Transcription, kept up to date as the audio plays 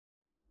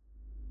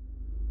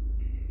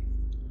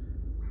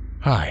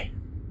Hi,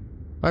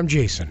 I'm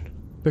Jason,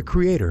 the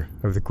creator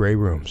of the Grey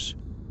Rooms.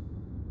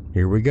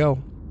 Here we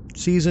go.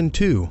 Season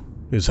 2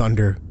 is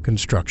under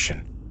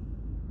construction.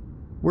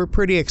 We're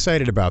pretty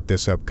excited about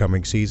this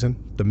upcoming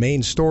season. The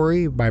main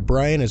story by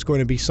Brian is going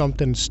to be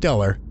something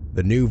stellar.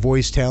 The new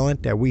voice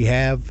talent that we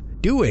have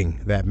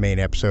doing that main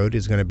episode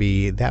is going to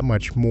be that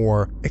much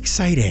more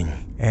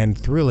exciting and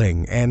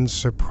thrilling and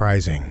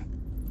surprising.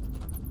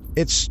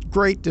 It's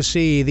great to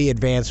see the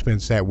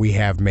advancements that we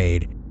have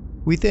made.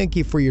 We thank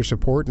you for your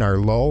support in our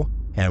lull,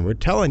 and we're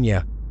telling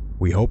you,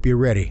 we hope you're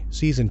ready.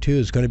 Season 2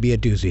 is going to be a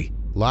doozy.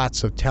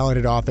 Lots of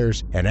talented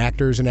authors and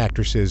actors and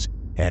actresses,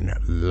 and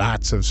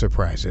lots of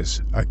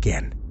surprises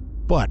again.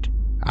 But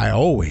I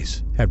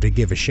always have to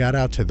give a shout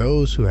out to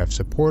those who have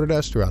supported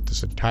us throughout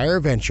this entire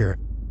venture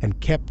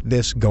and kept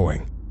this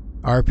going.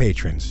 Our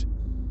patrons.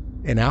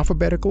 In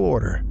alphabetical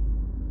order,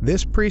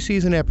 this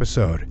preseason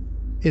episode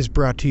is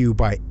brought to you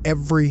by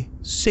every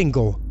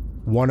single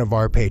one of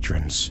our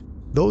patrons.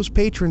 Those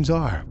patrons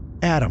are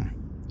Adam,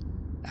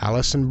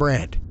 Allison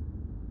Brandt,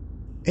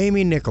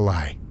 Amy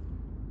Nikolai,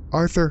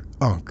 Arthur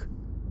Unk,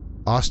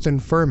 Austin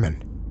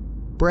Furman,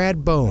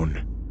 Brad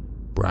Bone,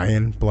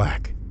 Brian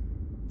Black,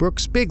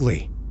 Brooks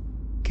Bigley,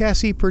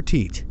 Cassie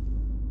Petite,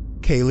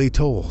 Kaylee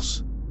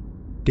Tolles,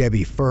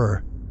 Debbie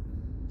Furr,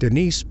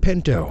 Denise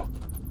Pinto,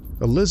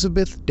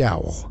 Elizabeth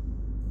Dowell,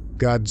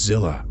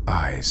 Godzilla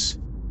Eyes,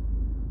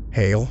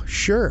 Hale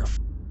Scherf,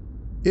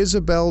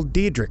 Isabel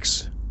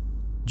Diedrichs,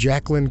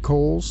 Jacqueline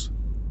Coles,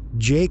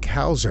 Jake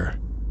Hauser,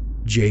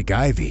 Jake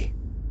Ivy,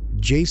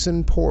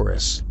 Jason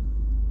Porras,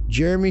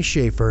 Jeremy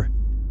Schaefer,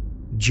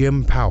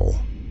 Jim Powell,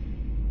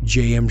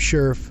 J.M.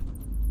 Scherf,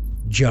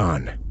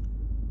 John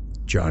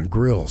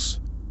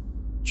Grills,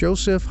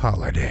 Joseph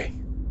Holliday,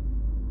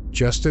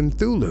 Justin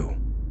Thulu,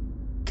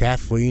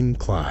 Kathleen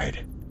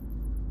Clyde,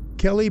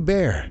 Kelly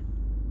Bear,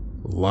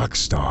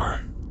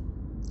 Lockstar,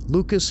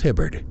 Lucas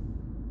Hibbard,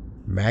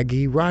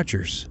 Maggie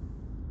Rogers,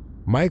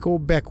 Michael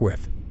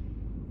Beckwith,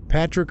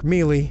 Patrick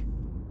Mealy,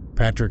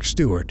 Patrick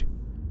Stewart,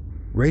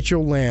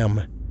 Rachel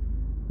Lamb,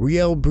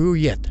 Riel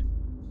Bruyette,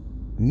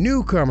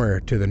 newcomer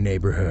to the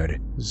neighborhood,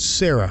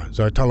 Sarah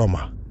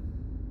Zartaloma,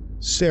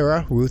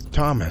 Sarah Ruth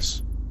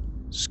Thomas,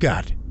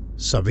 Scott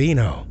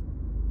Savino,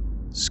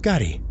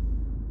 Scotty,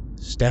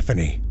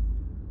 Stephanie,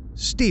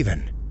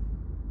 Stephen,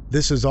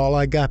 This Is All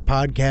I Got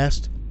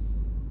podcast,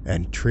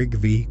 and Trig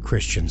V.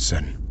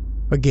 Christensen.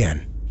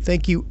 Again,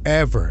 thank you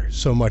ever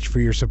so much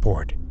for your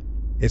support.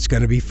 It's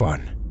going to be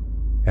fun,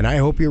 and I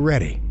hope you're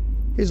ready.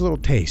 Here's a little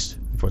taste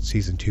of what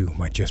Season 2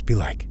 might just be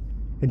like.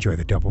 Enjoy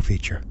the double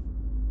feature.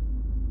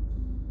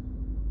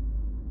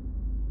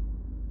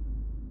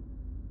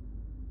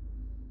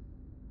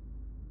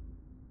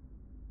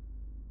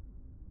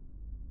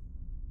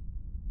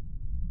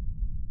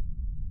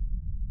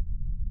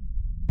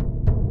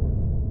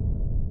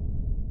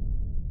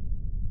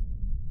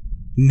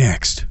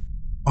 Next,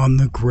 on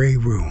the Grey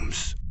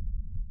Rooms.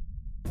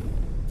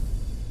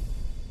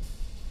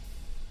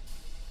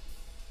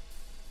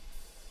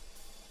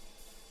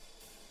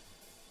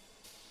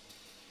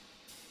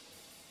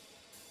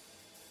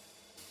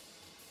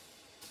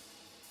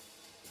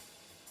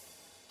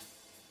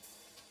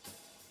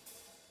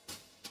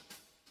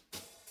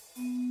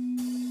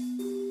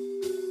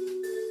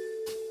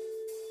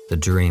 The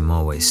dream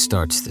always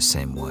starts the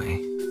same way.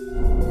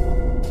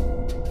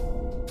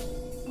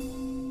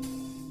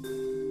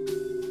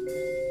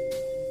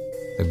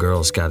 The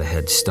girl's got a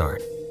head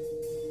start.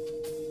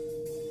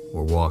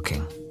 We're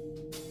walking,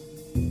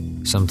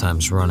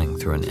 sometimes running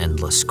through an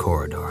endless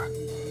corridor.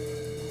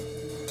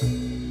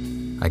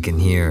 I can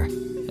hear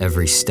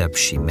every step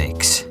she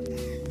makes.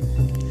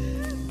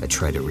 I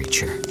try to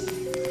reach her.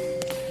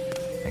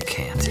 I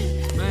can't.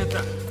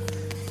 Samantha!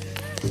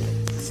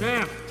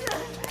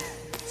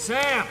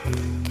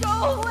 Sam! Go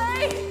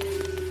away!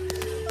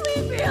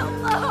 Leave me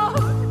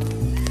alone!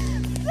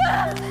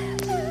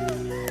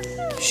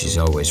 She's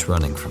always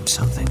running from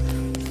something.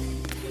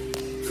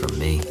 From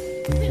me.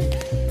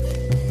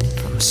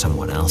 From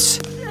someone else.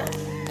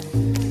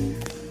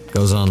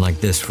 Goes on like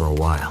this for a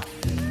while.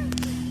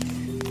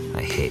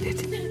 I hate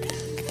it.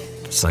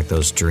 It's like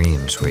those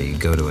dreams where you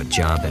go to a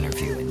job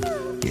interview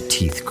and your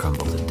teeth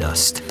crumble to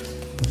dust.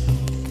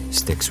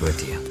 Sticks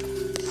with you.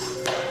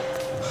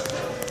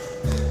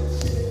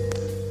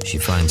 She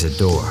finds a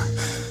door.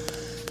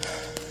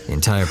 The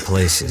entire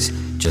place is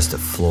just a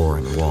floor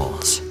and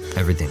walls.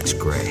 Everything's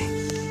gray.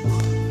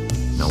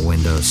 No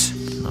windows,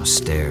 no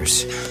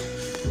stairs,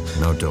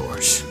 no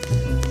doors.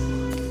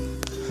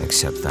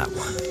 Except that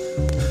one.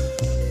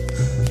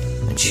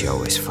 And she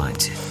always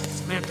finds it.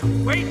 Samantha,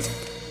 wait!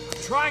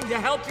 I'm trying to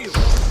help you!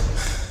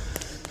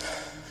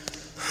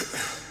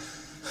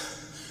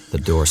 The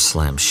door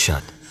slams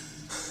shut.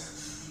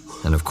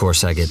 And of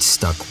course I get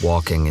stuck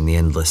walking in the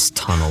endless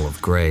tunnel of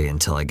gray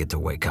until I get to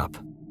wake up.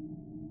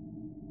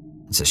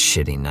 It's a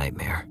shitty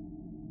nightmare.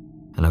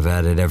 And I've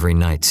had it every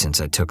night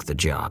since I took the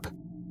job.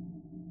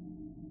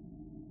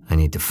 I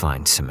need to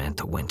find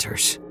Samantha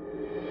Winters.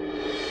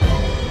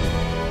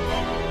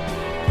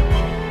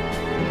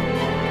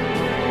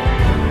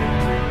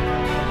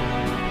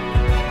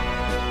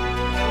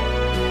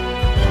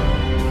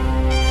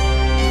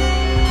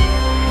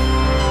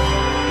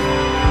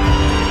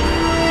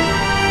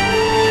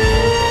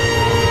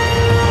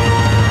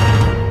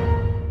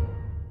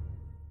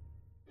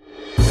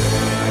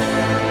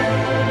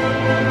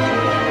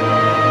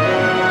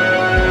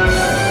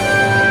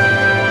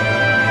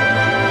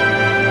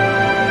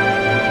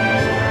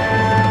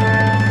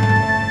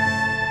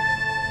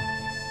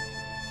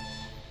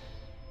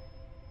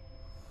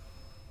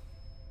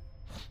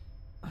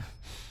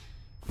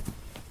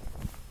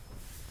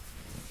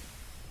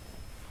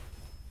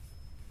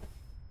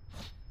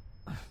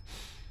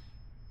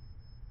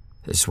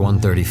 It's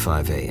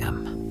 1:35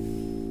 a.m.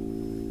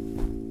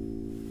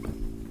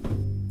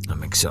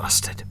 I'm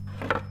exhausted.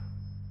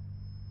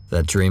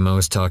 That dream I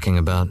was talking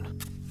about,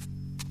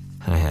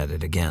 I had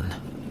it again.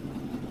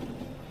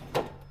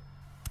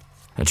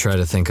 I try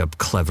to think up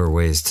clever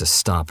ways to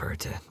stop her,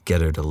 to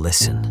get her to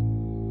listen.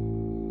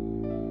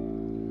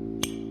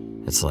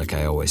 It's like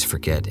I always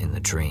forget in the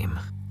dream.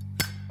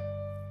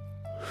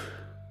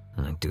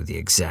 And I do the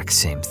exact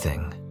same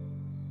thing.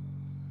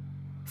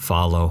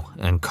 Follow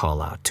and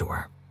call out to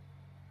her.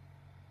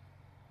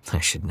 I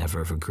should never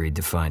have agreed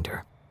to find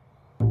her.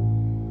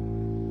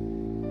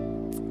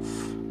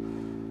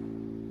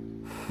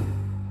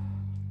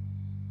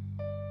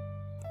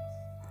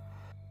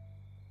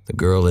 The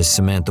girl is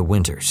Samantha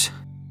Winters.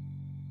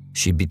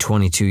 She'd be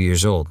 22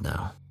 years old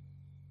now.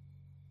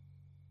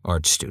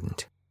 Art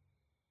student.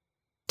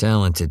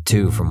 Talented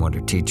too, from what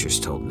her teachers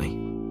told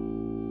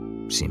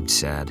me. Seemed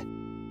sad.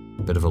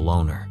 Bit of a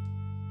loner.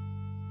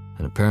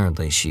 And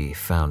apparently she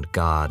found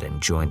God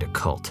and joined a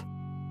cult.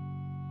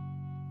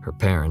 Her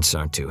parents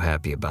aren't too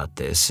happy about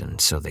this, and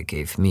so they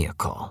gave me a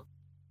call.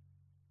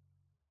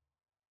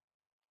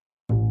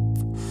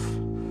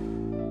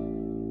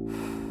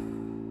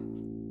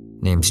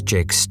 Name's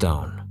Jake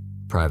Stone,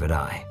 private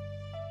eye.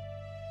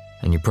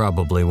 And you're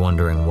probably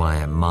wondering why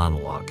I'm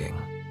monologuing.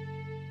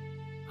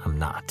 I'm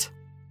not.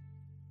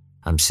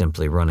 I'm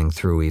simply running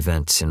through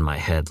events in my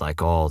head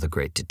like all the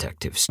great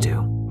detectives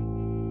do.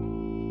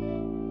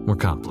 We're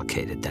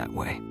complicated that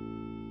way.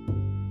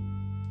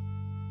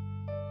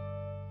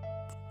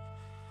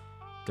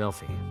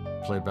 Delphi,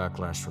 play back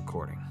last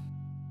recording.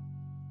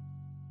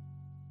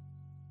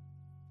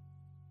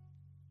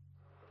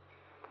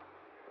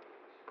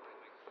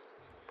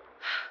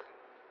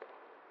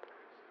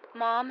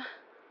 Mom,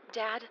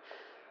 Dad,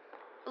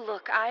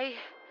 look, I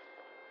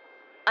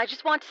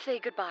just want to say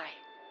goodbye.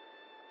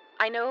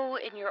 I know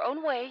in your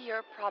own way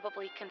you're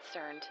probably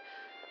concerned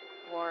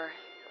or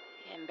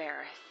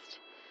embarrassed.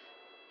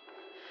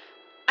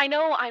 I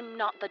know I'm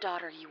not the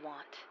daughter you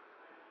want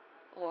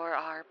or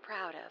are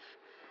proud of,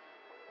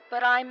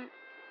 but I'm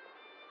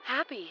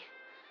happy.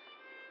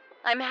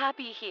 I'm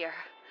happy here.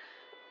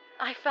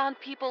 I found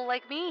people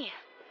like me,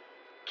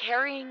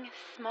 caring,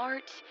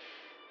 smart,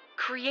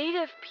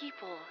 creative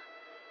people.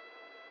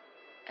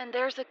 And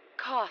there's a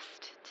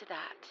cost to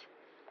that.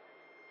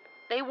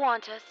 They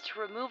want us to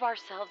remove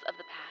ourselves of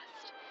the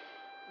past,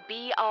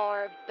 be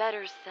our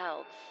better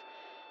selves.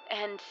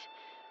 And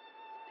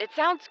it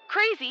sounds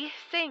crazy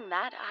saying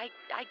that,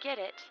 I get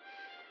it.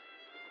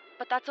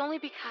 But that's only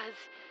because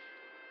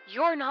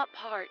you're not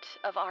part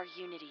of our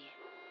unity.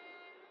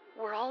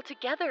 We're all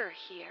together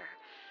here,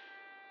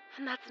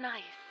 and that's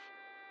nice.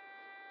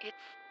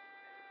 It's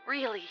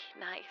really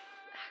nice,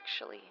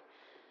 actually.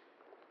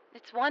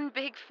 It's one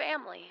big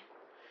family.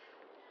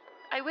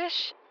 I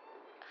wish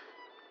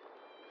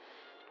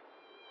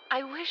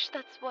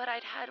that's what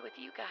I'd had with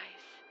you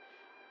guys.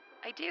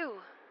 I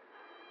do.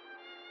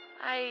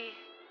 I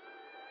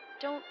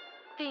don't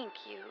think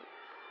you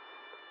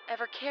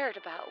ever cared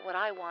about what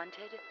I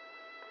wanted.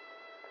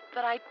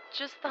 But I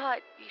just thought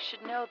you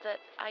should know that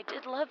I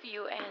did love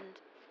you and...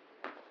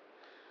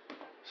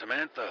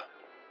 Samantha,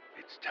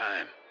 it's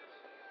time.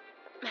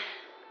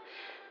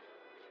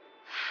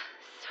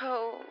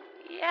 So,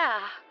 yeah.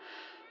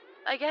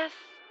 I guess...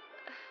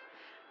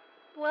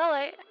 Well,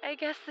 I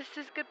guess this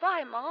is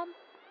goodbye, Mom.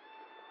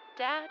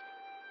 Dad.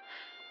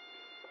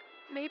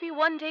 Maybe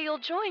one day you'll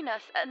join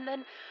us, and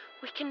then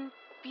we can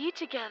be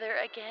together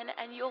again,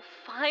 and you'll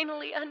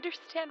finally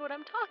understand what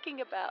I'm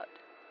talking about.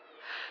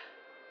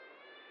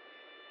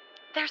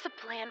 There's a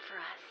plan for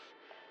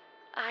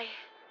us.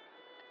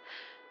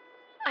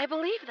 I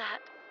believe that.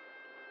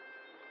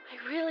 I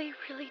really,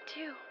 really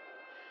do.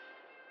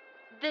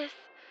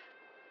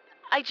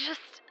 I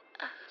just...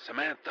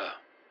 Samantha.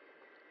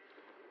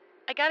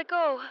 I gotta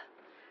go.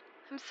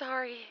 I'm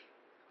sorry.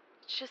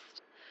 It's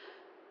just...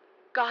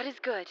 God is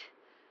good.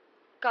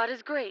 God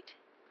is great,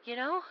 you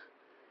know?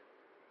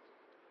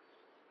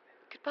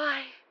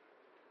 Goodbye.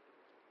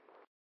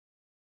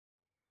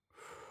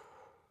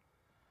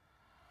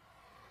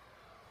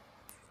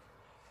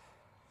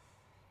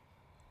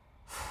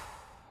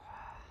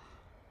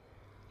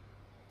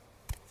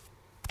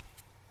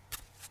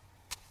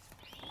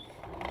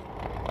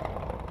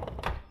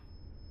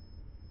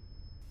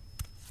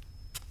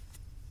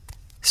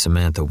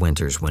 Samantha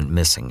Winters went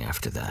missing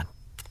after that.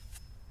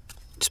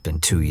 It's been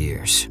 2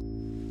 years.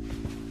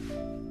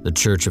 The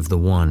Church of the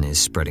One is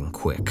spreading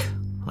quick,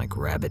 like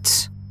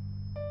rabbits.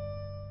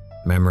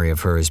 Memory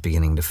of her is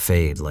beginning to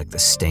fade like the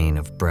stain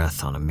of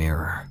breath on a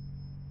mirror,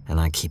 and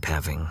I keep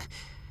having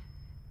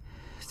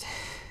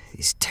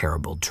these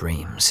terrible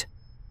dreams.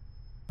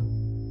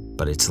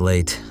 But it's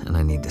late, and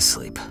I need to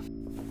sleep.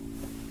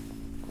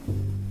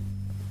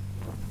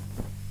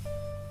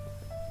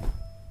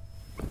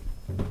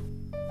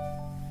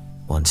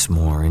 Once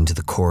more into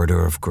the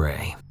corridor of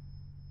gray.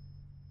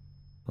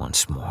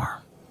 Once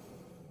more.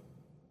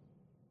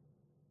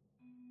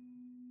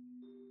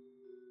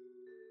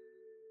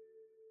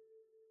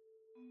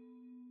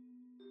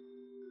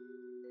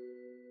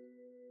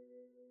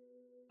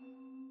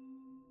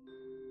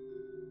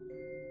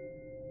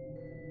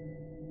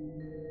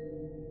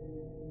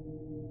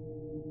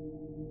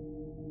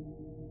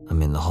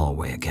 in the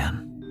hallway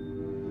again.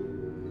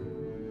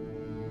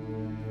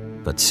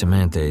 But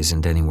Samantha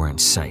isn't anywhere in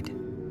sight.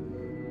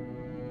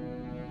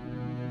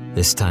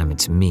 This time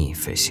it's me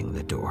facing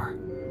the door.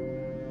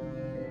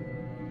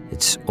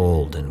 It's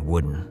old and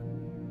wooden.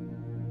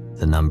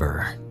 The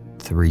number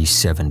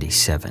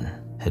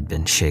 377 had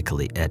been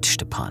shakily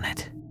etched upon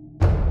it.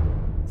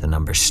 The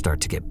numbers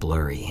start to get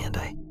blurry, and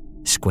I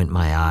squint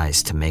my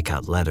eyes to make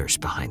out letters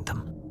behind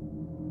them.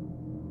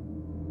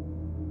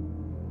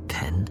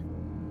 Pen?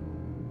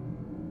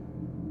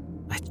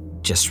 I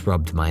just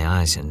rubbed my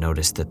eyes and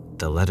noticed that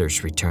the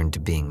letters returned to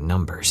being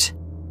numbers.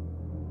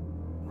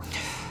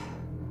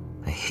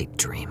 I hate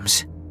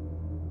dreams.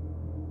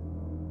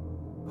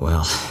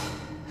 Well,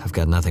 I've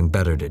got nothing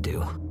better to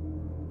do.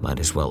 Might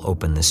as well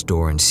open this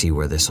door and see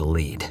where this'll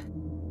lead.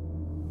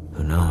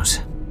 Who knows?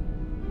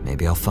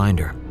 Maybe I'll find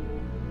her.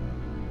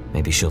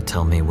 Maybe she'll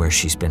tell me where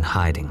she's been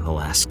hiding the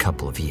last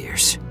couple of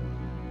years.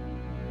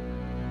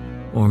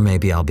 Or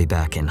maybe I'll be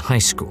back in high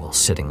school,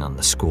 sitting on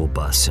the school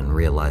bus and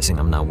realizing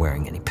I'm not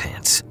wearing any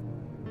pants.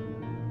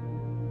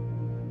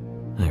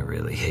 I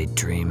really hate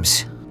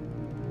dreams.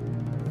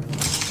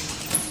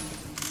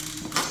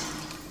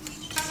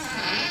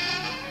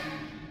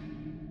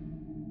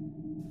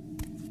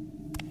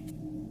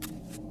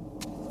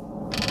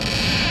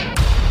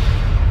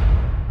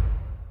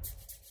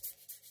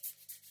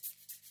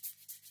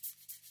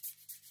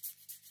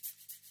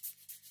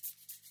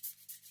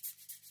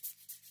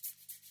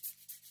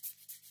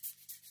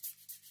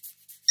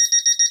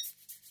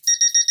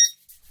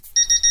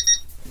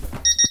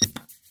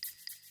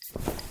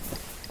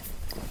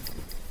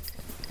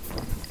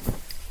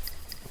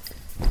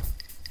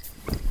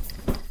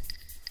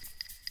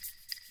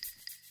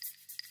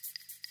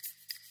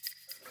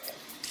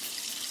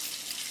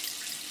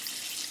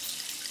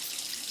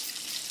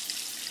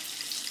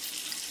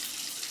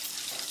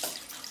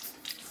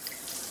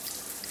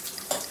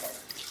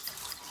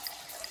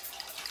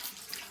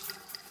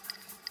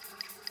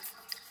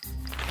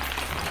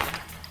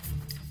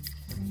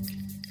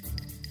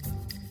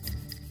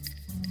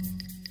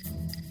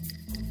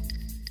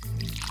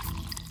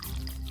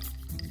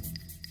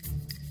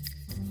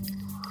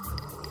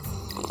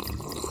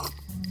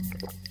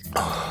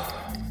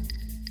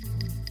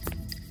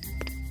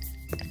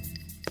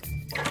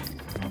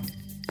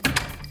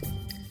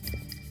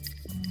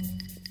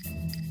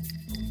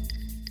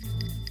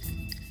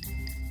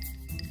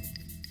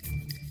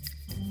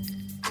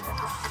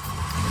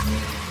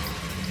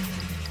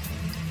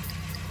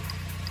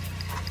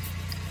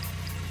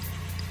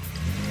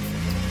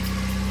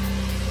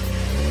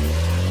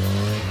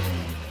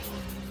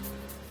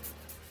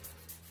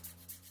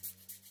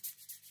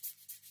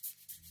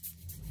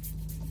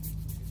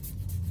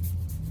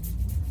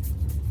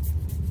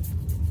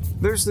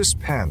 There's this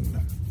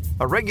pen.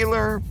 A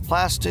regular,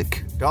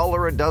 plastic,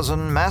 $1 a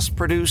dozen,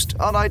 mass-produced,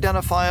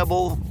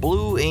 unidentifiable,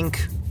 blue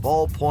ink,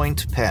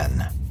 ballpoint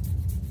pen.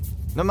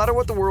 No matter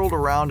what the world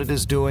around it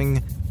is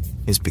doing,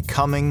 is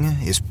becoming,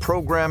 is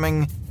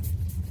programming,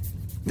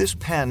 this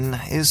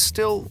pen is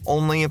still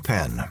only a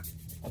pen.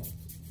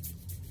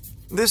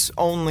 This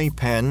only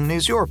pen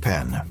is your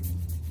pen.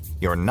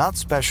 Your not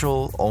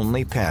special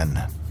only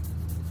pen.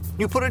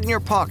 You put it in your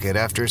pocket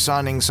after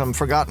signing some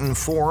forgotten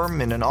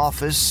form in an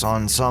office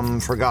on some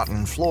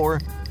forgotten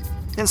floor,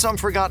 in some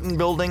forgotten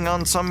building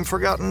on some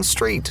forgotten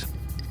street.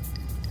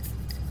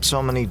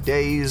 So many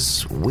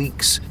days,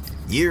 weeks,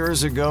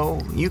 years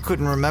ago, you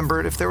couldn't remember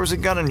it if there was a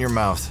gun in your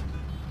mouth.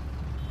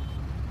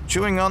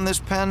 Chewing on this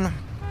pen,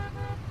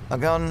 a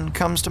gun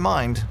comes to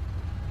mind.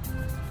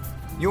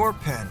 Your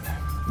pen,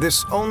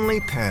 this only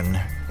pen,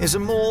 is a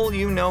mole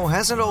you know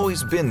hasn't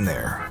always been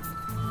there.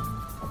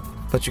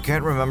 But you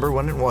can't remember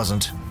when it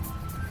wasn't.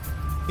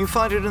 You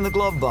find it in the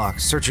glove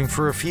box, searching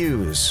for a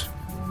fuse.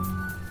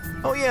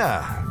 Oh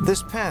yeah,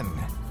 this pen.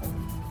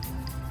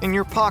 In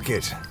your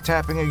pocket,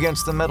 tapping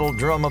against the metal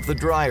drum of the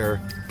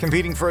dryer,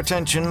 competing for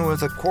attention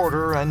with a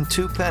quarter and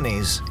 2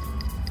 pennies.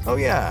 Oh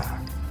yeah,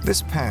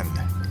 this pen.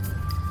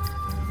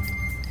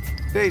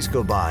 Days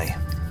go by.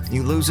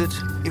 You lose it,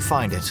 you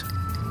find it.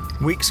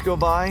 Weeks go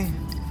by,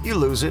 you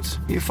lose it,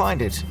 you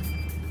find it.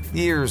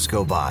 Years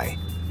go by.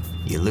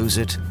 You lose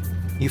it,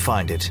 you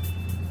find it.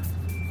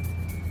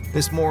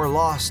 This more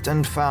lost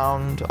and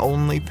found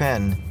only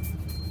pen.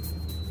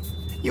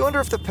 You wonder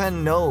if the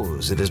pen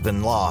knows it has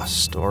been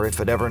lost, or if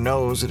it ever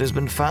knows it has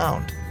been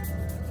found.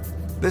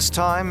 This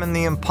time in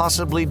the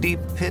impossibly deep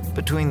pit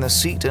between the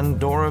seat and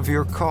door of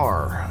your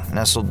car,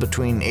 nestled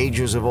between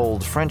ages of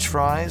old French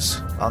fries,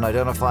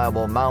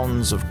 unidentifiable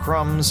mounds of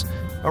crumbs,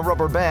 a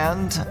rubber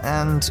band,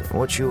 and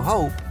what you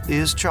hope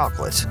is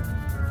chocolate.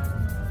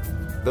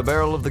 The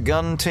barrel of the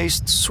gun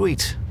tastes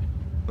sweet,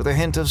 with a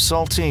hint of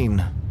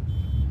saltine.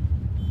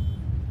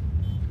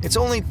 It's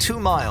only 2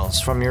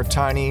 miles from your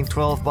tiny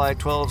 12 by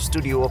 12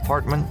 studio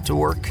apartment to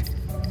work.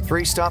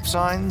 3 stop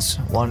signs,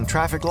 1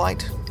 traffic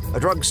light, a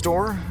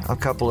drugstore, a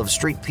couple of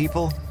street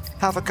people,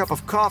 half a cup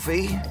of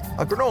coffee,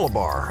 a granola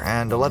bar,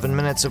 and 11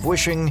 minutes of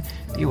wishing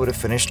you would have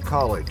finished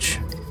college.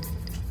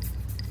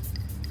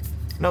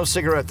 No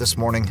cigarette this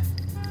morning.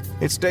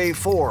 It's day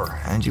 4,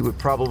 and you would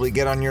probably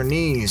get on your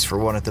knees for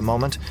one at the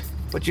moment,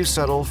 but you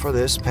settle for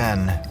this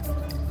pen.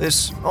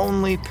 This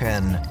only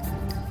pen.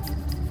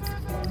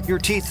 Your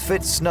teeth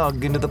fit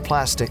snug into the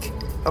plastic,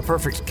 a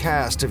perfect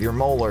cast of your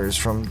molars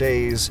from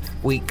days,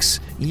 weeks,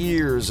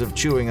 years of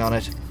chewing on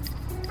it.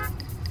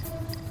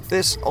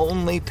 This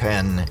only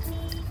pen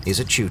is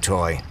a chew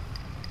toy.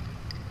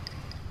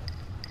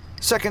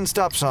 Second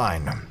stop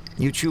sign.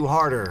 You chew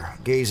harder,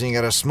 gazing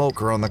at a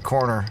smoker on the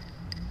corner.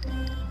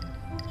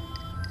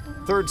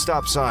 Third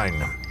stop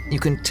sign. You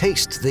can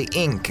taste the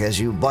ink as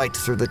you bite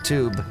through the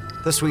tube,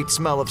 the sweet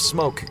smell of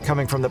smoke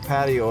coming from the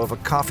patio of a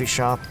coffee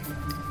shop.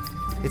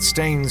 It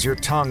stains your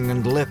tongue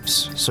and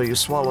lips, so you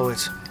swallow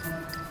it.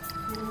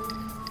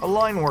 A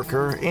line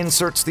worker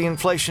inserts the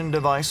inflation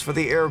device for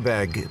the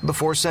airbag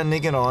before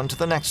sending it on to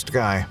the next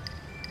guy.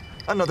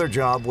 Another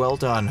job well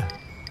done.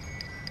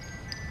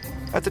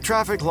 At the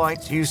traffic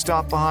light, you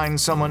stop behind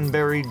someone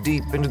buried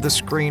deep into the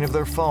screen of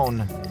their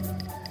phone.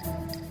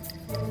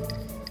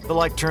 The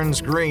light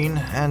turns green,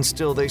 and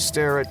still they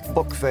stare at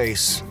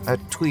Bookface, at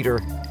Tweeter,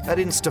 at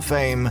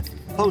Instafame,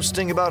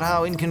 posting about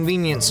how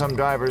inconvenient some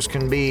drivers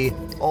can be,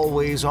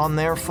 always on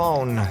their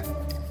phone.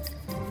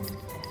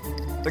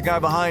 The guy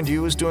behind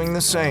you is doing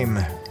the same.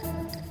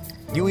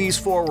 You ease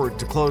forward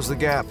to close the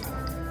gap.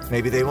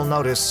 Maybe they will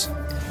notice.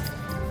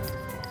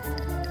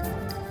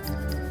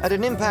 At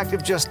an impact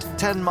of just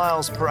 10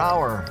 miles per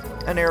hour,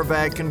 an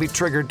airbag can be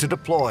triggered to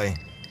deploy.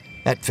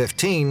 At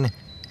 15,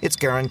 it's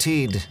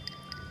guaranteed.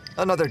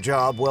 Another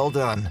job well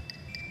done.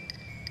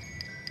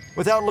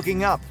 Without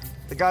looking up,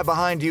 the guy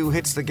behind you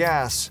hits the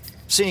gas,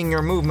 seeing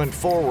your movement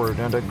forward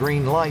and a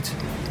green light.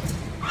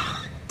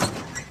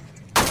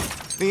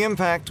 The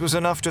impact was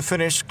enough to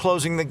finish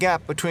closing the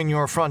gap between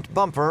your front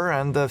bumper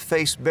and the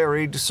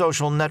face-buried,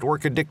 social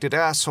network-addicted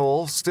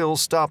asshole still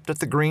stopped at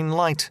the green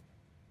light.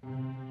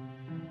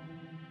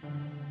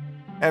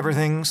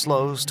 Everything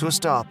slows to a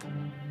stop,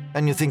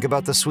 and you think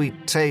about the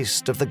sweet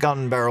taste of the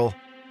gun barrel.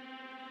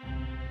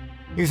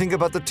 You think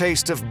about the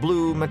taste of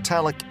blue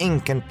metallic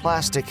ink and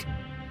plastic.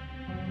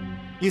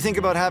 You think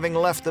about having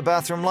left the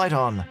bathroom light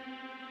on.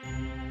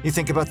 You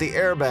think about the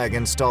airbag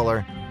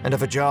installer and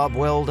of a job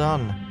well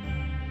done.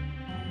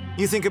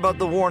 You think about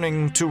the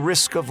warning to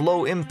risk of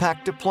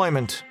low-impact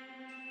deployment.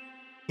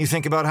 You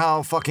think about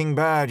how fucking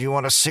bad you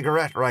want a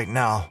cigarette right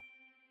now.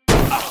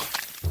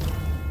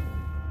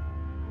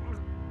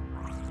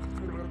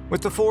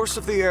 With the force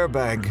of the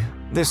airbag,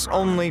 this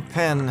only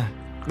pen,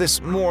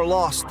 this more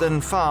lost than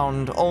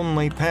found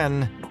only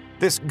pen,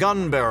 this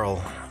gun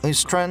barrel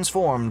is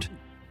transformed.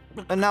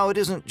 And now it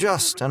isn't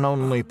just an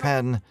only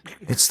pen,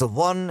 it's the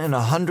 1 in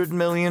 100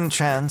 million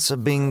chance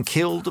of being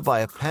killed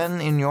by a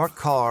pen in your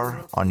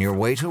car on your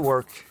way to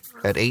work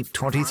at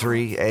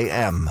 8:23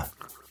 a.m.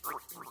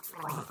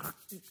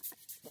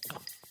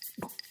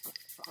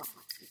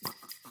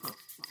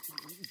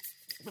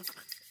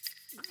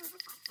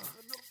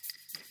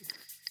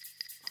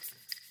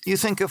 You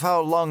think of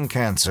how lung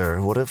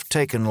cancer would have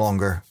taken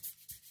longer.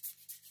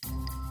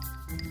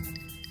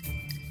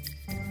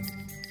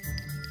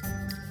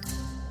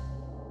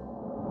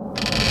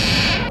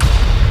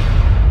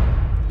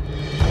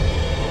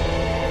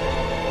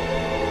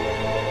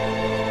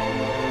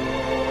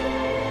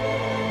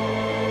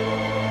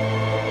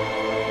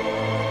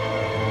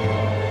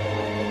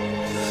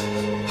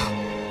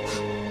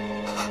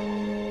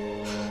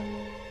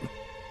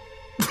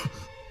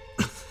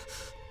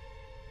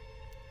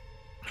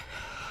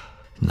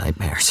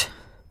 Nightmares.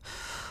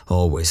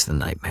 Always the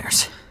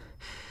nightmares.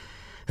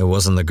 It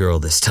wasn't the girl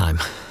this time.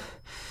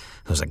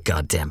 It was a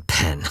goddamn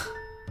pen.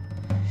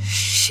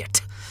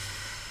 Shit.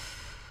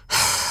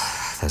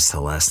 That's the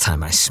last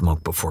time I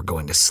smoked before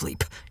going to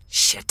sleep.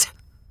 Shit.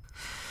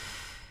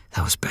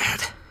 That was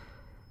bad.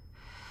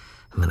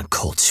 I'm in a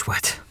cold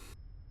sweat.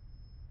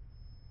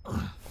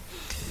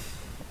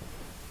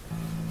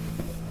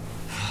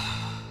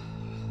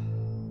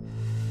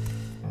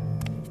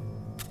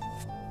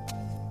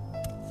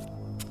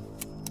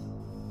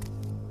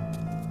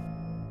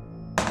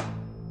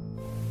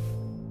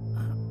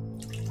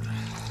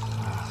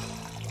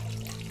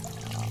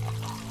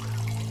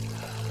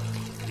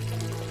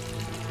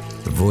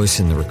 The voice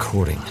in the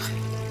recording.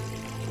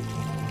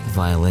 The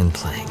violin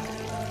playing.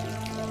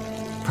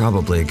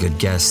 Probably a good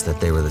guess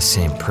that they were the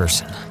same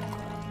person.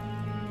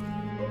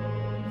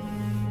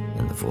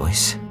 And the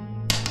voice?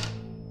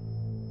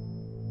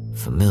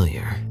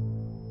 Familiar.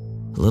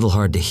 A little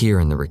hard to hear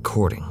in the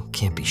recording,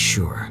 can't be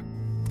sure.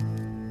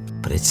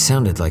 But it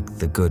sounded like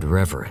the good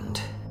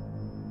Reverend.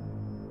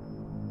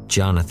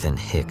 Jonathan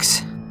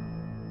Hicks.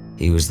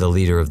 He was the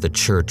leader of the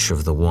Church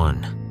of the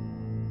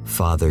One.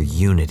 Father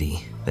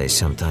Unity, they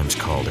sometimes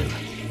called him.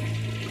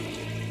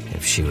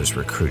 If she was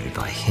recruited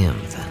by him,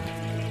 then.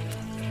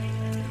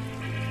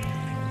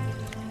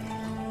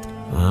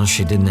 Well,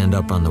 she didn't end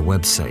up on the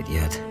website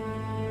yet.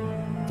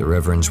 The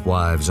Reverend's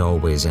wives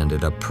always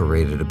ended up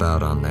paraded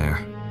about on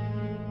there.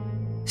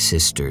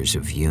 Sisters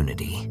of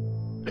Unity.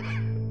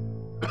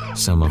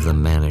 Some of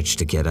them managed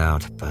to get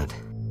out, but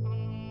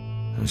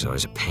it was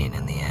always a pain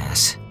in the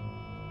ass.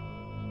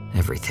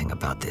 Everything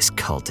about this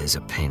cult is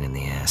a pain in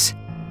the ass.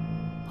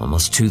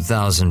 Almost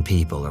 2,000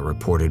 people are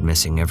reported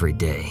missing every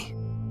day.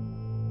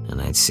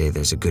 And I'd say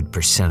there's a good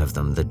percent of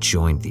them that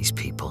joined these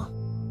people.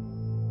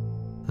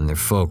 And their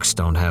folks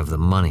don't have the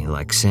money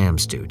like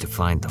Sam's do to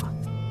find them.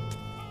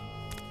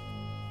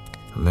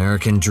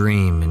 American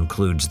dream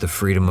includes the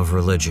freedom of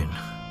religion.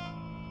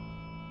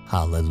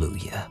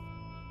 Hallelujah.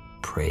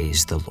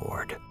 Praise the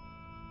Lord.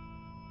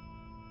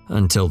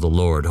 Until the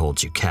Lord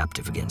holds you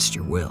captive against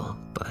your will,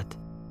 but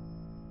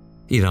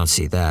you don't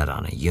see that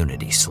on a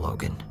unity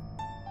slogan.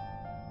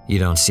 You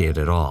don't see it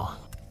at all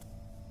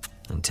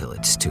until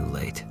it's too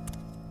late.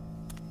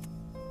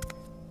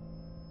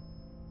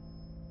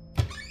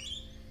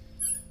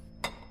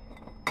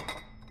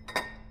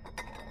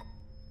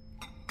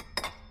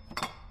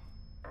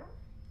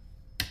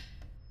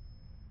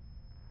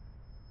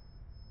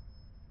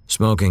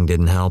 Smoking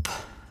didn't help.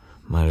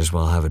 Might as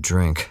well have a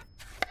drink.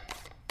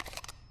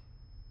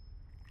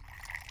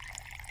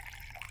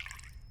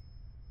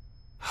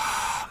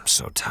 I'm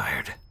so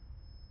tired.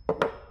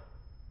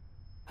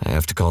 I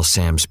have to call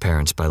Sam's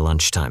parents by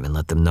lunchtime and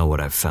let them know what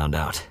I've found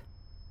out.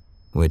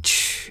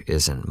 Which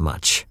isn't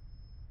much.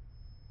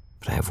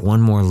 But I have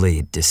one more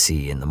lead to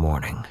see in the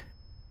morning.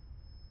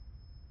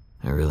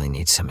 I really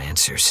need some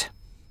answers.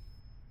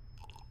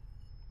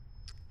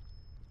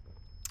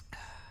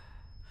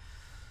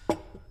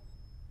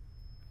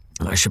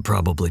 I should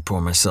probably pour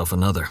myself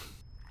another.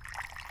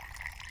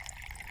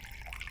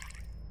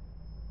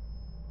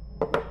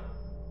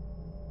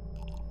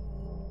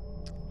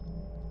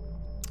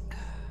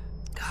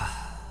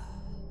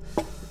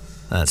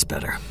 That's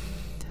better.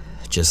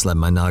 Just let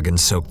my noggin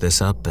soak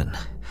this up and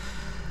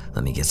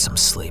let me get some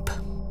sleep.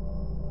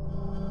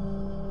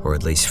 Or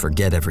at least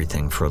forget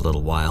everything for a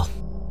little while.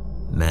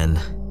 Men,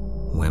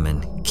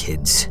 women,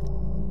 kids.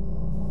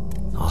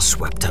 All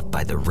swept up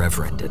by the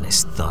Reverend and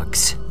his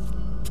thugs.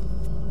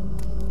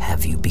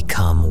 Have you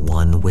become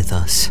one with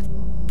us?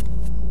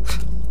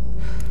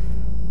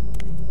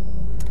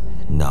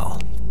 No.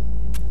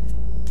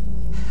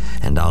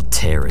 And I'll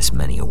tear as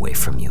many away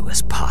from you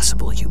as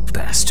possible, you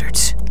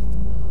bastards.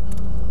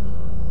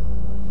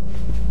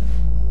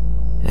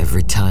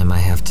 Every time I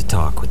have to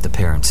talk with the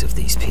parents of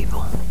these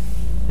people,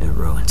 it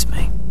ruins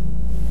me.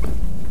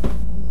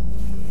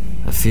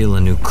 I feel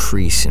a new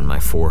crease in my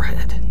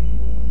forehead.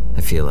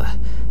 I feel a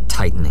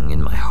tightening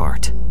in my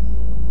heart.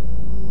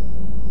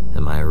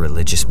 Am I a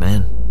religious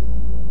man?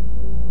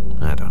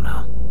 I don't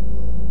know.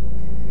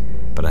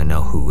 But I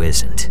know who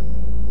isn't.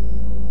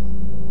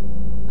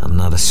 I'm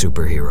not a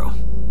superhero.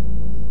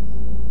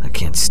 I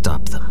can't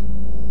stop them,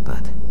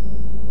 but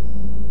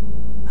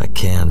I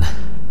can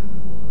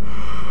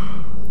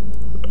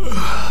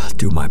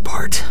do my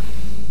part.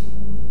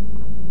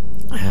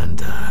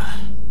 And,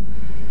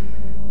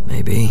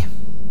 maybe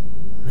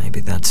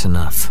that's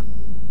enough.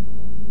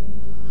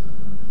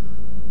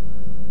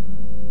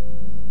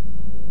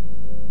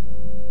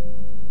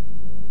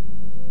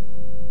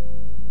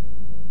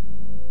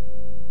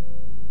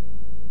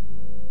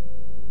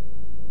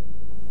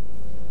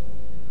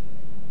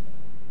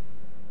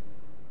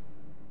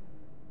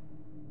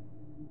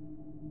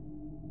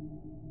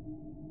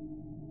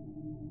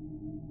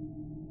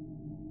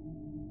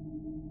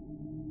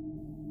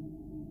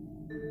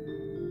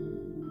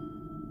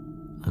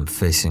 I'm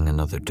facing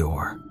another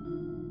door.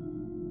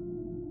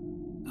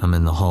 I'm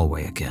in the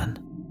hallway again.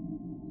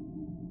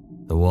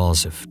 The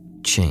walls have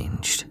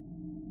changed.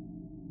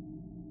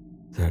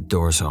 There are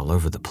doors all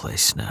over the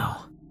place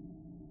now,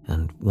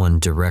 and one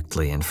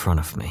directly in front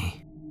of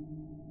me.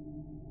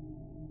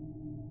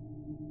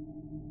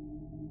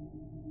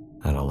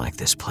 I don't like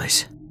this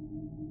place.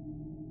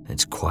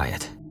 It's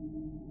quiet.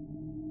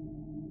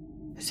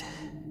 It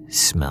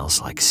smells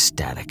like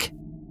static.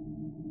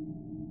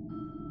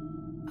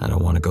 I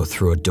don't want to go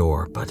through a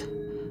door, but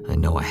I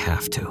know I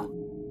have to.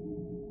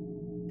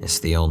 It's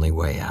the only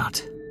way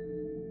out.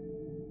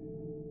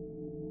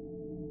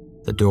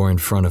 The door in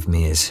front of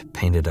me is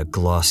painted a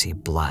glossy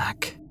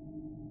black,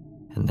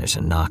 and there's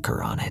a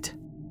knocker on it.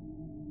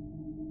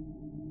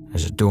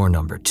 There's a door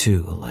number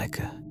 2, like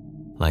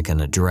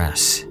an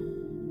address,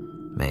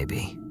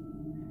 maybe,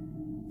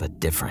 but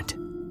different.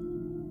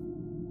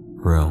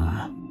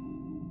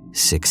 Room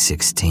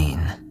 616,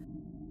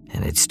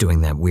 and it's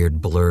doing that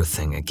weird blur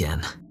thing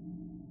again.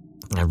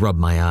 I rub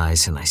my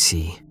eyes and I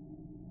see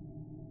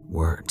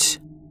words.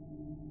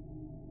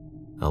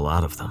 A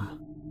lot of them.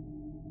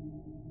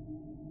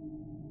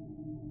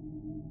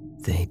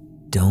 They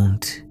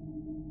don't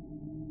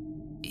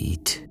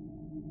eat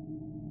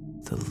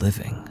the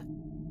living.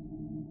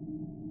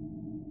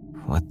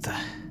 What the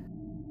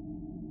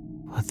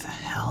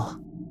hell?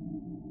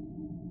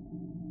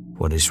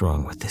 What is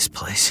wrong with this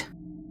place?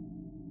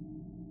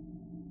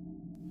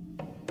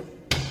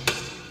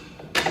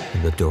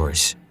 The door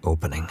is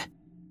opening.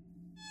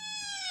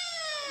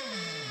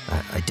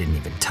 I didn't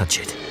even touch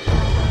it.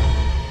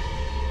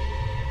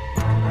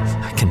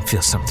 I can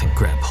feel something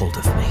grab hold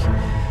of me.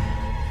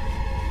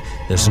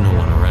 There's no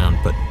one around,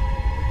 but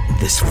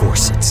this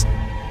force, it's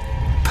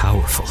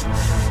powerful.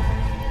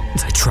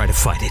 I try to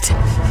fight it.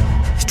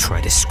 I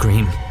try to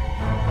scream.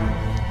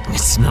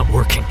 It's not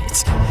working.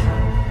 It's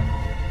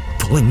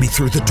pulling me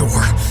through the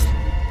door.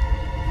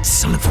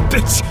 Son of a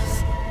bitch!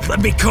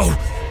 Let me go!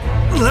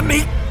 Let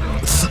me...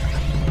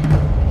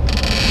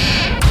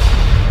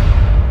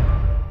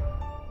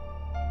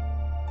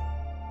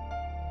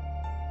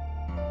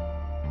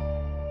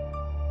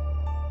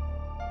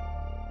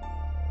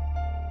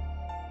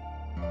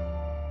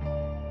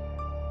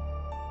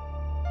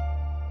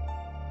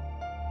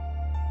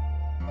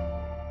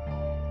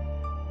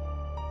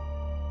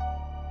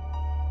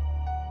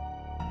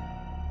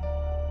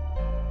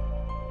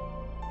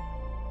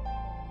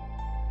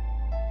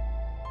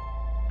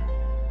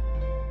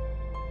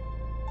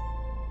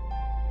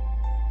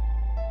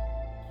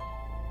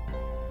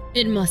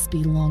 It must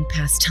be long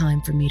past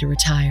time for me to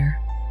retire.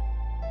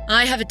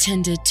 I have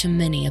attended to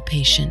many a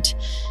patient,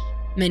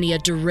 many a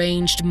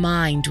deranged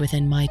mind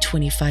within my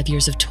 25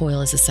 years of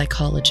toil as a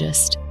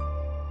psychologist.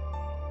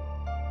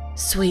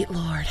 Sweet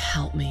Lord,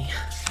 help me,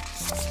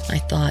 I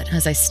thought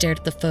as I stared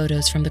at the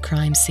photos from the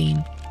crime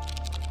scene.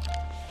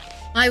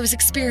 I was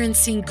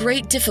experiencing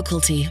great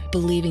difficulty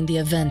believing the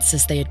events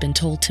as they had been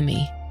told to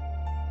me.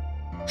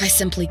 I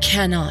simply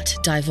cannot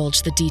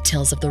divulge the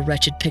details of the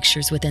wretched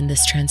pictures within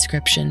this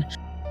transcription,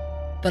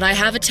 but I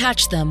have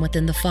attached them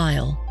within the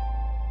file.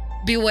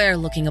 Beware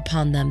looking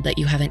upon them that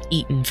you haven't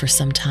eaten for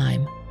some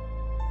time.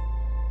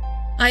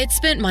 I had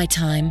spent my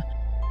time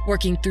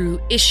working through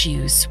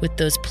issues with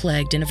those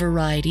plagued in a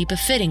variety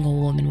befitting a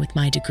woman with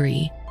my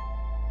degree.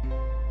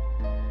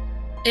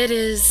 It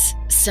is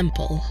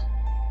simple.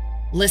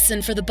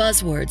 Listen for the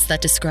buzzwords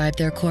that describe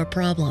their core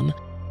problem.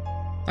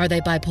 Are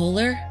they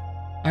bipolar?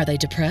 Are they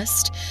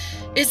depressed?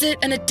 Is it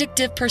an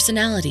addictive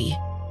personality?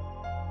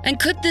 And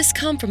could this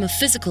come from a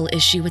physical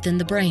issue within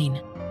the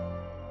brain?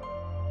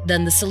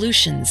 Then the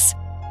solutions.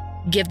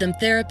 Give them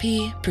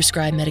therapy,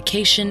 prescribe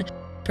medication,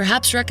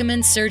 perhaps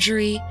recommend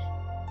surgery.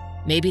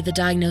 Maybe the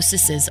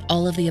diagnosis is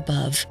all of the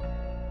above.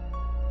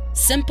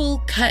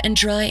 Simple, cut and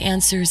dry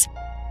answers,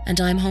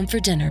 and I'm home for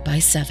dinner by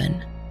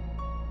 7.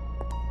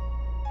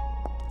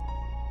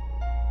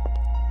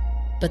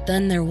 But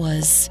then there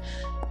was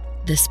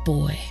this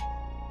boy.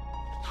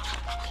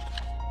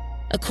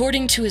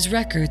 According to his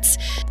records,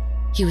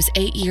 he was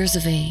 8 years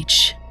of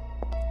age.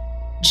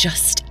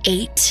 Just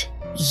 8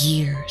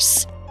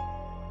 years.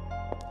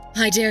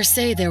 I dare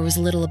say there was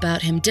little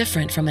about him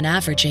different from an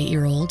average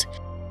 8-year-old.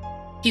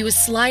 He was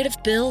slight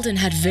of build and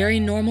had very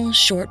normal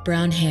short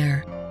brown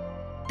hair.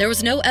 There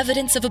was no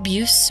evidence of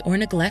abuse or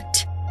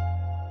neglect.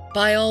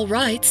 By all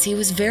rights, he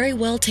was very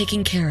well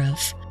taken care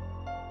of.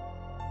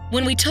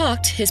 When we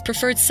talked, his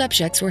preferred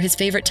subjects were his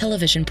favorite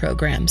television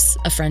programs,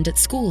 a friend at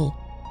school,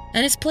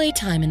 and his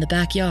playtime in the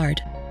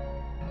backyard.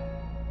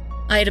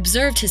 I had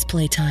observed his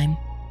playtime,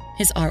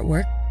 his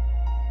artwork.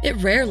 It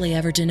rarely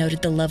ever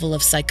denoted the level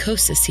of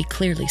psychosis he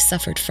clearly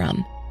suffered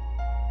from.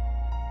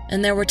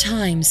 And there were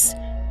times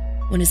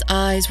when his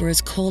eyes were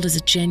as cold as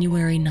a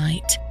January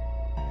night,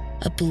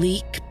 a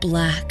bleak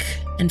black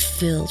and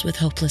filled with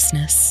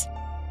hopelessness.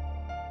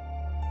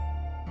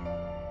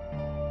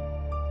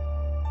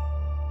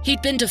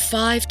 He'd been to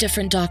 5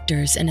 different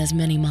doctors in as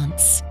many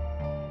months.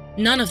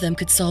 None of them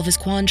could solve his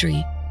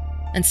quandary,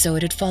 and so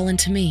it had fallen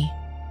to me.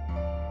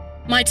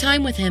 My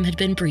time with him had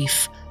been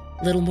brief,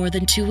 little more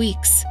than 2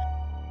 weeks.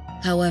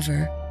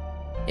 However,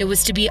 it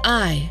was to be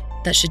I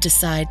that should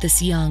decide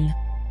this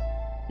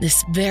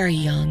very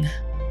young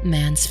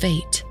man's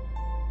fate.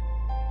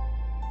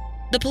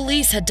 The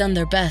police had done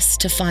their best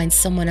to find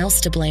someone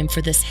else to blame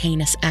for this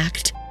heinous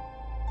act,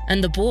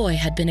 and the boy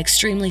had been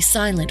extremely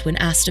silent when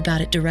asked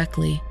about it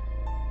directly.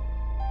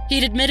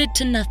 He'd admitted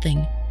to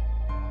nothing,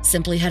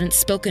 simply hadn't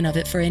spoken of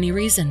it for any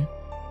reason.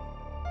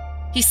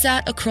 He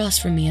sat across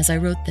from me as I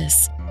wrote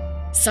this,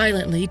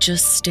 silently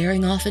just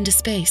staring off into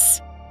space.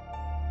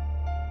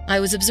 I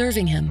was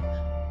observing him,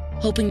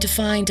 hoping to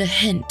find a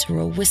hint or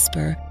a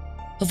whisper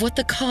of what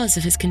the cause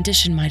of his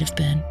condition might have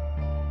been.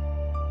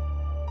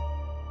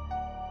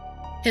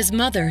 His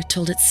mother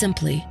told it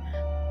simply.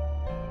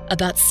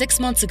 About 6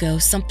 months ago,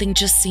 something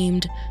just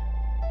seemed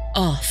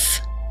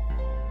off.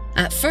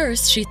 At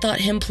first, she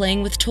thought him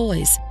playing with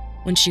toys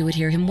when she would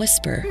hear him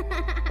whisper,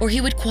 or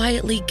he would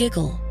quietly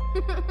giggle.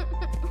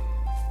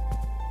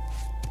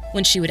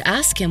 When she would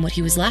ask him what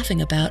he was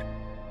laughing about,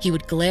 he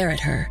would glare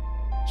at her.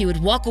 He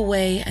would walk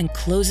away and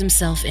close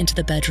himself into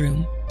the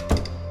bedroom.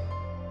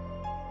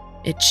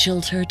 It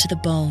chilled her to the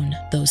bone,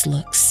 those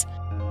looks.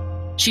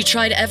 She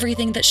tried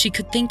everything that she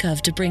could think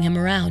of to bring him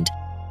around.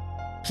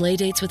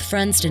 Playdates with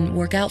friends didn't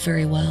work out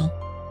very well.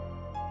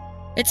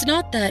 It's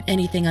not that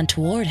anything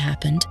untoward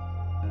happened,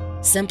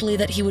 simply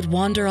that he would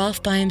wander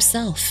off by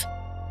himself.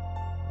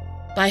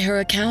 By her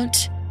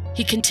account,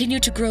 he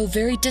continued to grow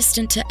very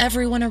distant to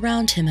everyone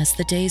around him as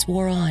the days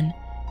wore on.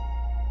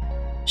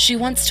 She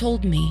once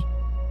told me,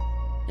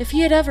 if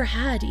he had ever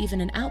had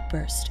even an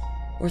outburst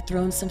or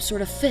thrown some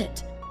sort of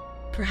fit,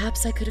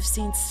 perhaps I could have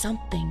seen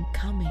something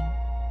coming.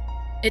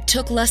 It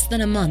took less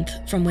than a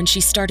month from when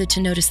she started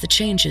to notice the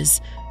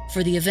changes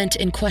for the event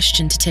in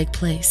question to take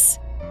place.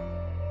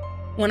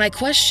 When I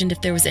questioned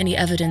if there was any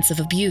evidence of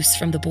abuse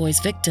from the boy's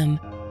victim,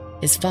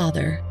 his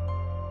father,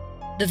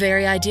 the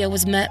very idea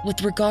was met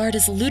with regard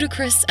as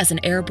ludicrous as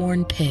an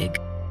airborne pig.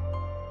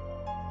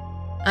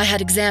 I had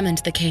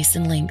examined the case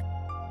in length,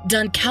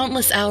 done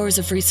countless hours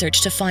of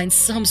research to find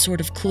some sort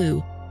of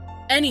clue,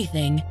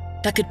 anything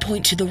that could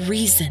point to the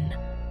reason.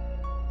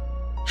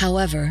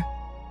 However,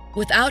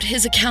 without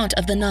his account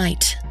of the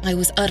night, I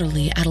was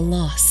utterly at a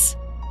loss.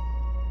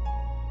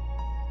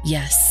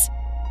 Yes,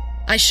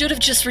 I should have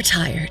just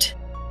retired.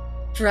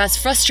 For as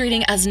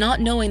frustrating as not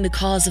knowing the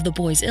cause of the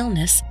boy's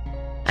illness,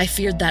 I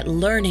feared that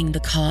learning the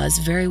cause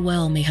very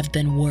well may have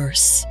been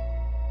worse.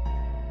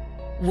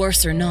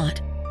 Worse or not,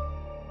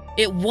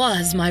 it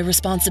was my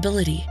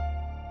responsibility.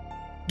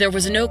 There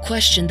was no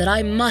question that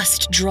I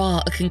must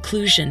draw a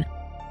conclusion.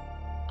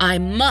 I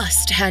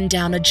must hand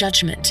down a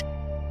judgment.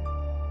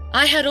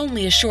 I had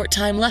only a short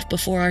time left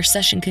before our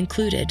session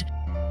concluded.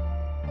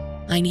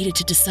 I needed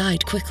to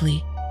decide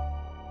quickly.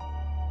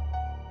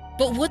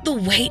 But would the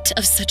weight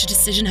of such a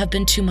decision have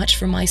been too much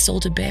for my soul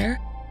to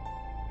bear?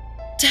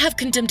 To have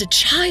condemned a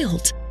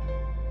child,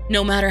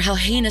 no matter how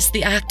heinous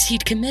the act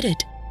he'd committed.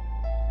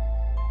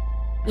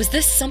 Was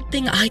this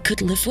something I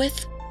could live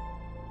with?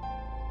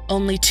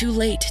 Only too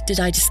late did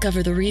I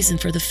discover the reason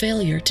for the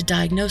failure to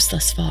diagnose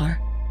thus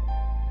far.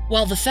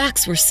 While the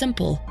facts were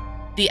simple,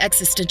 the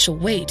existential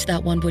weight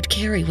that one would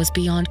carry was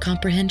beyond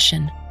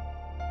comprehension.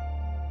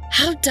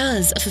 How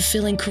does a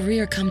fulfilling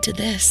career come to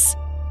this?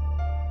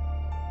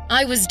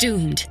 I was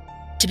doomed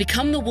to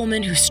become the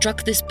woman who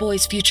struck this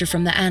boy's future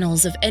from the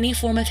annals of any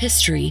form of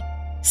history,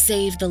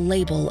 save the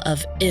label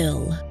of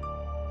ill.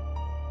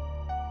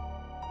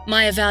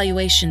 My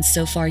evaluations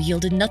so far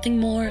yielded nothing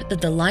more than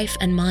the life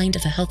and mind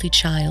of a healthy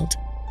child.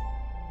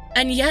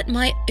 And yet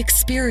my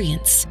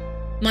experience,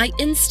 my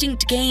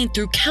instinct gained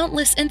through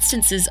countless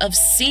instances of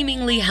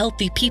seemingly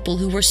healthy people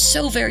who were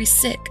so very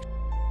sick,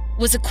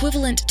 was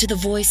equivalent to the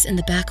voice in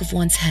the back of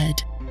one's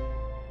head.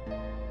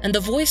 And the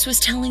voice was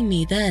telling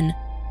me then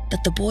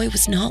that the boy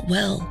was not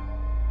well.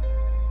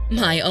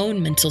 My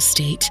own mental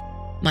state,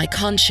 my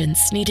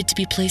conscience, needed to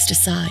be placed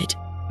aside.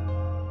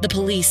 The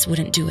police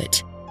wouldn't do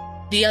it.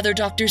 The other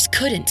doctors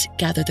couldn't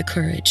gather the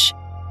courage.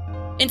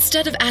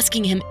 Instead of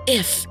asking him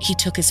if he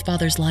took his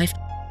father's life,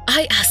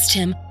 I asked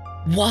him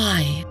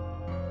why.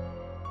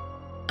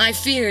 I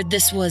feared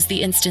this was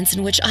the instance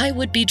in which I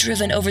would be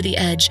driven over the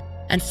edge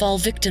and fall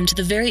victim to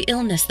the very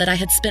illness that I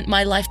had spent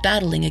my life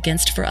battling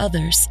against for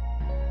others.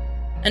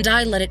 And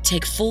I let it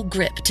take full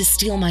grip to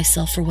steel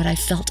myself for what I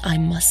felt I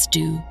must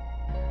do.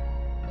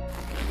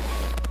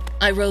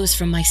 I rose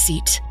from my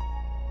seat,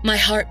 my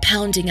heart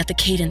pounding at the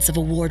cadence of a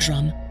war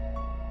drum.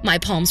 My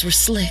palms were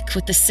slick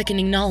with the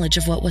sickening knowledge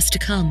of what was to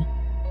come.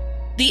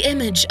 The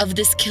image of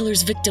this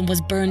killer's victim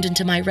was burned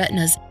into my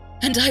retinas,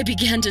 and I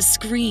began to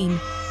scream.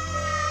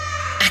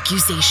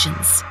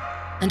 Accusations,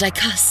 and I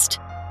cussed.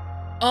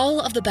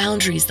 All of the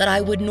boundaries that I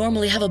would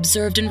normally have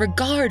observed in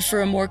regard for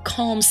a more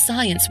calm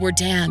science were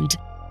damned.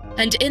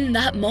 And in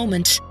that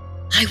moment,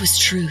 I was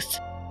truth.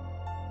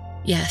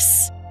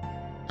 Yes,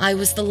 I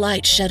was the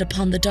light shed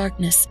upon the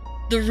darkness,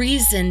 the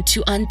reason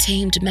to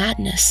untamed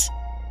madness.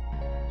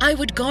 I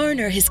would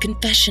garner his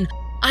confession.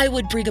 I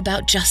would bring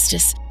about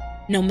justice,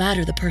 no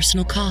matter the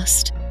personal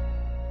cost.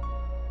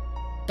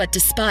 But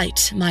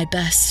despite my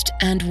best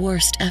and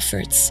worst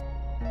efforts,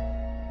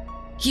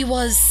 he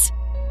was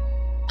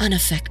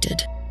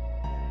unaffected.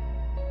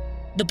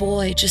 The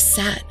boy just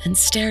sat and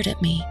stared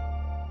at me,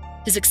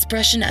 his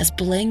expression as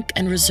blank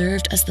and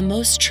reserved as the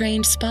most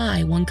trained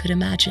spy one could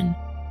imagine.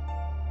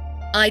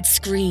 I'd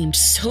screamed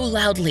so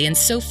loudly and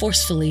so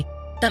forcefully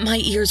that my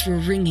ears were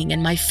ringing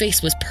and my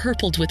face was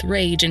purpled with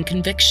rage and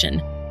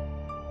conviction.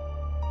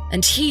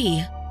 And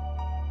he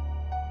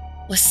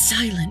was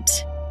silent.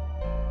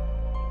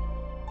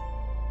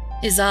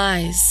 His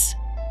eyes,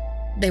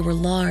 they were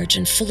large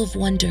and full of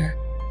wonder.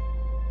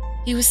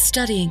 He was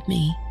studying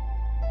me,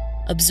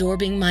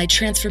 absorbing my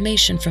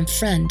transformation from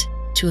friend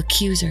to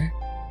accuser.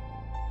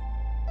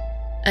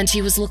 And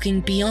he was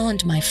looking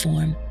beyond my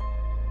form,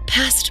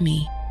 past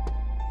me,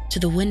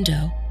 to the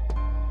window.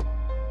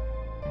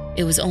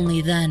 It was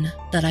only then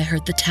that I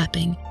heard the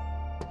tapping,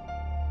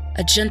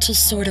 a gentle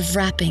sort of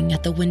rapping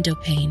at the window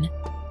pane.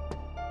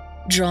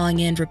 Drawing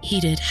in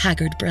repeated,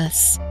 haggard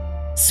breaths,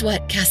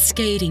 sweat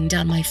cascading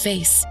down my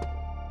face,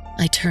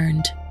 I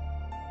turned.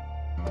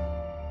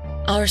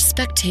 Our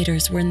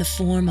spectators were in the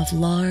form of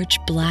large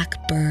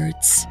black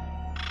birds,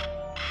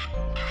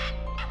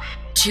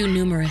 too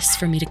numerous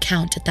for me to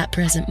count at that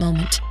present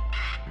moment,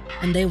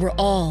 and they were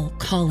all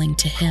calling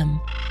to him.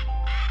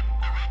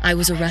 I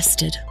was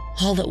arrested,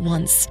 all at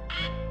once,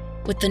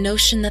 with the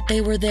notion that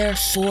they were there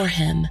for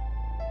him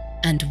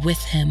and with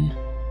him.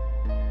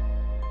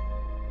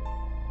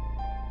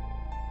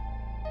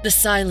 The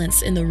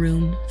silence in the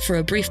room, for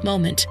a brief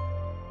moment,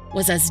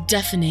 was as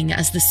deafening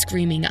as the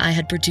screaming I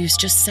had produced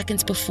just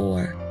seconds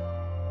before,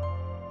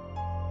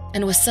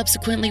 and was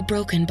subsequently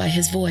broken by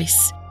his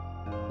voice,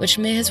 which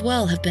may as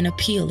well have been a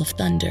peal of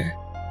thunder.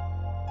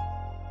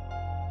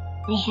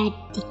 I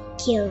had to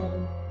kill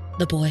him,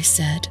 the boy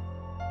said.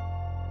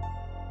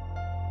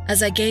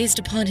 As I gazed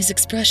upon his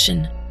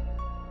expression,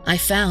 I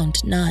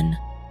found none.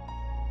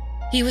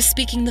 He was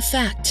speaking the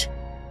fact,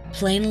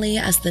 plainly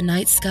as the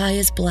night sky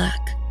is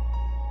black.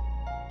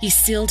 He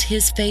sealed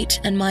his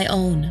fate and my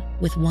own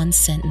with one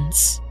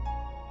sentence.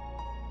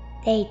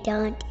 They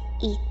don't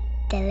eat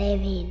the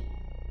living.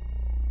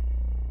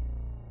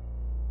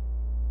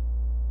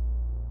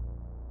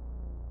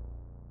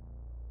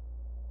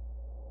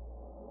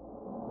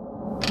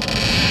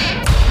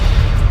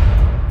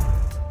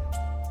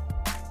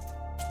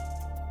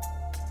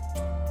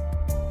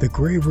 The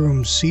Grey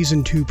Room's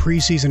Season 2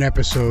 Preseason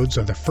episodes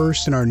are the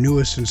first in our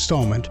newest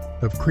installment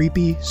of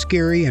creepy,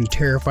 scary, and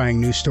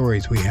terrifying new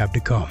stories we have to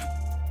come.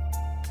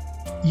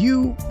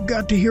 You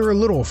got to hear a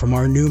little from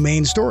our new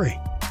main story,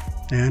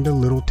 and a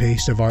little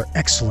taste of our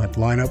excellent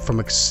lineup from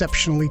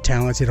exceptionally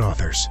talented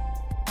authors.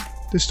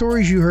 The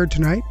stories you heard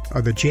tonight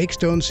are the Jake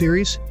Stone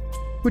series,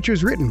 which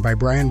was written by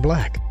Brian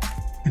Black,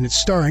 and it's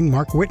starring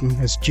Mark Whitten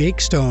as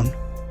Jake Stone,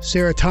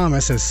 Sarah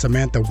Thomas as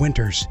Samantha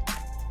Winters,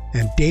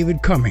 and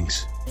David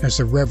Cummings as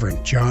the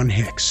Reverend John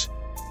Hicks.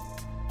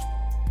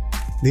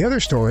 The other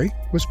story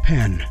was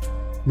Pen,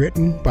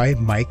 written by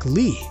Mike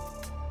Lee,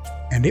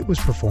 and it was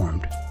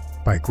performed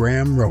by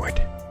Graham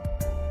Rowett.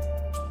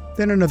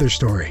 Then another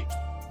story,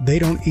 They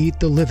Don't Eat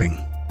the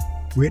Living,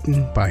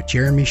 written by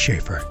Jeremy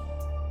Schaefer,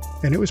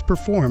 and it was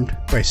performed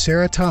by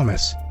Sarah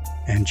Thomas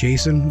and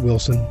Jason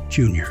Wilson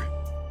Jr.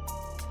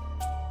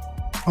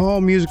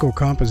 All musical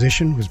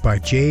composition was by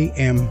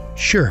J.M.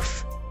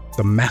 Scherf,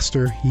 the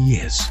master he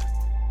is.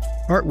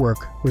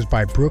 Artwork was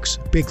by Brooks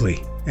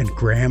Bigley and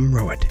Graham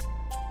Rowett.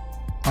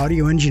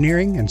 Audio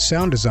engineering and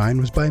sound design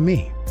was by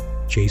me,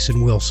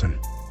 Jason Wilson.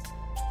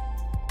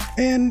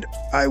 And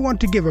I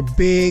want to give a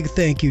big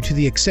thank you to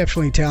the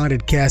exceptionally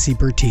talented Cassie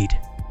Bertit.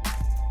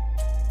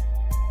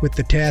 With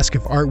the task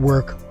of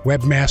artwork,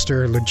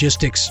 webmaster,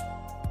 logistics,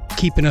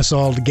 keeping us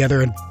all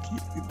together, and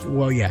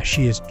well, yeah,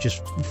 she is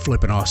just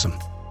flippin' awesome.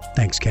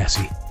 Thanks,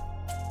 Cassie.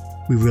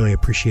 We really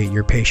appreciate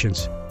your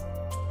patience.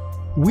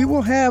 We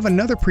will have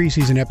another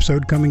preseason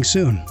episode coming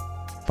soon,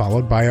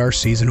 followed by our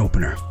season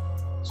opener.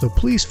 So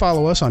please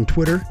follow us on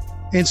Twitter,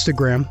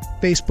 Instagram,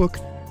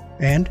 Facebook,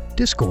 and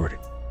Discord,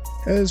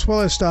 as well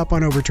as stop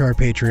on over to our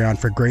Patreon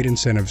for great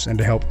incentives and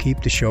to help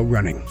keep the show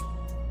running.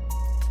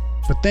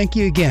 But thank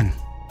you again,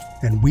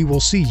 and we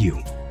will see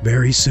you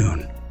very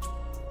soon.